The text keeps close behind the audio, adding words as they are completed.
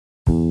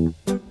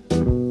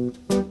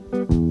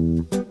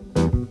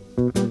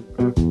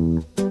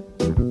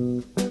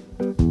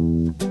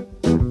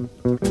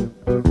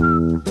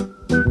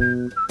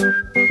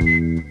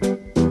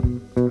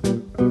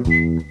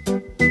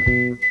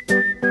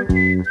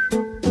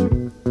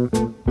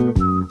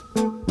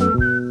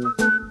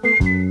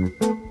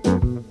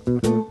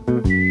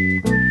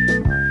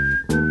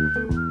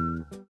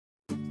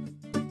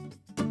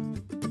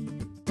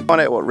Find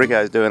out what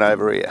Ricko's doing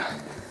over here.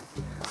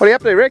 What are you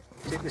up to, Rick?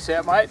 Check this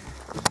out, mate.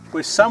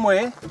 We're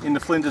somewhere in the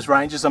Flinders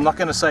Ranges. I'm not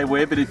going to say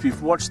where, but if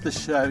you've watched the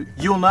show,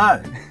 you'll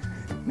know.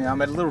 Now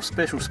I'm at a little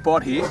special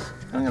spot here.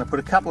 I'm going to put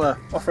a couple of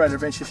Off-Road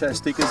Adventure Show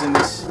stickers in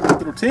this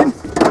little tin.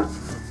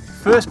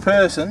 First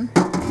person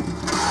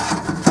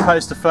to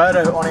post a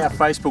photo on our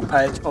Facebook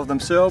page of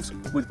themselves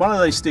with one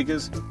of these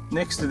stickers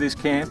next to this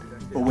camp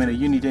will win a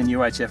Uniden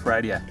UHF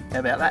radio. How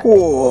about that?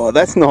 Whoa,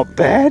 that's not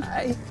bad.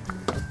 Hey,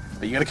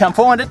 but you got to come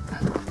find it.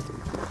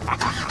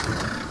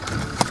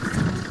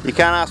 You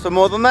can't ask for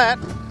more than that.